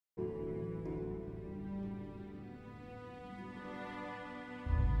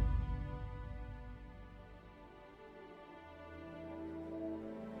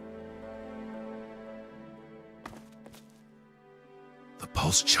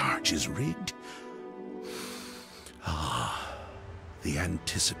pulse charge is rigged. Ah, the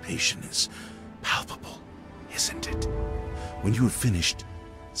anticipation is palpable, isn't it? When you have finished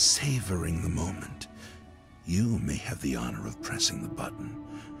savoring the moment, you may have the honor of pressing the button.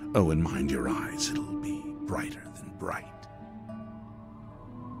 Oh, and mind your eyes, it'll be brighter than bright.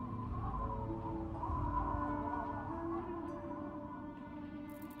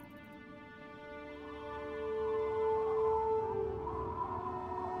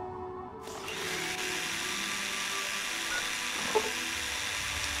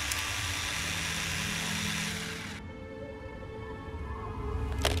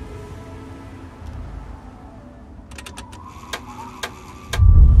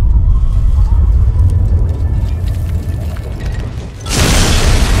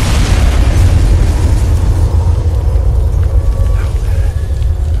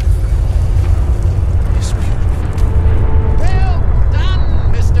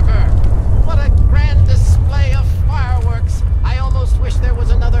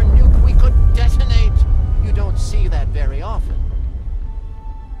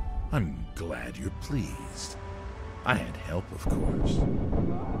 I'm glad you're pleased. I had help, of course.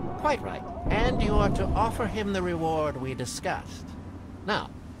 Quite right. And you are to offer him the reward we discussed. Now,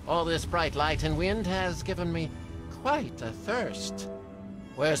 all this bright light and wind has given me quite a thirst.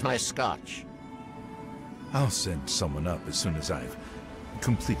 Where's my scotch? I'll send someone up as soon as I've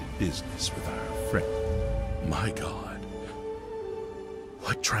completed business with our friend. My God,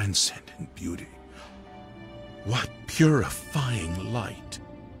 what transcendent beauty. What purifying light.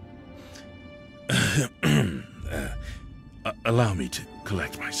 Allow me to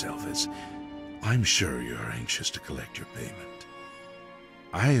collect myself, as I'm sure you're anxious to collect your payment.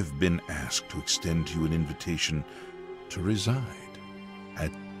 I have been asked to extend to you an invitation to reside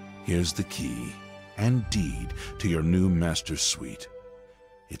at... Here's the key and deed to your new master's suite.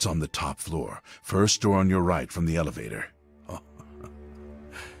 It's on the top floor, first door on your right from the elevator. Oh,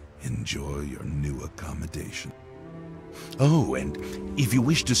 enjoy your new accommodation. Oh, and if you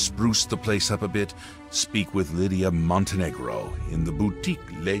wish to spruce the place up a bit, speak with Lydia Montenegro in the Boutique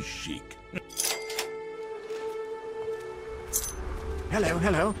Les Chic. Hello,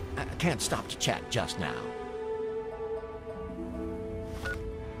 hello. Can't stop to chat just now.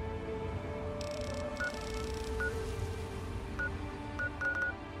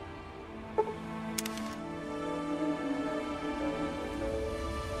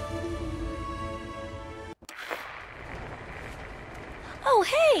 Oh,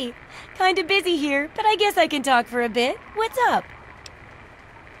 hey! Kinda busy here, but I guess I can talk for a bit. What's up?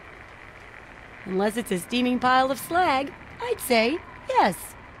 Unless it's a steaming pile of slag, I'd say yes.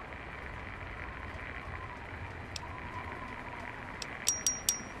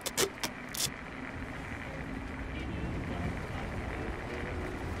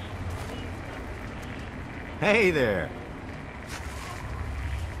 Hey there.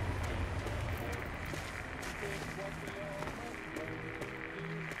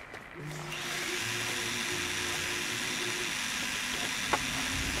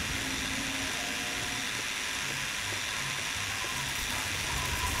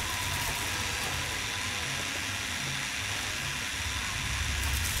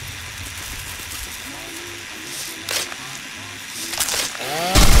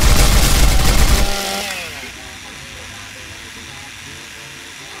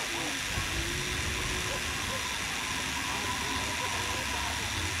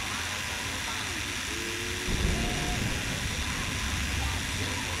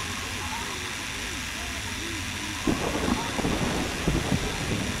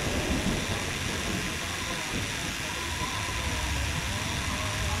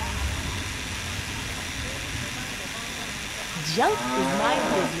 Junk is my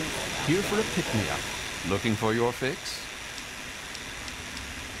business. Here for a pick-me-up. Looking for your fix?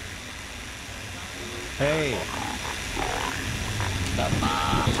 Hey. The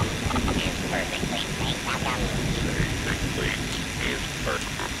bomb is perfectly safe, Malcolm. Is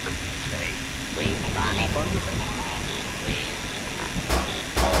perfectly safe. We promise.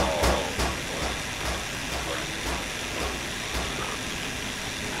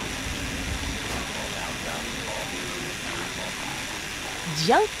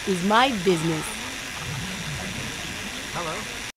 Junk is my business. Hello?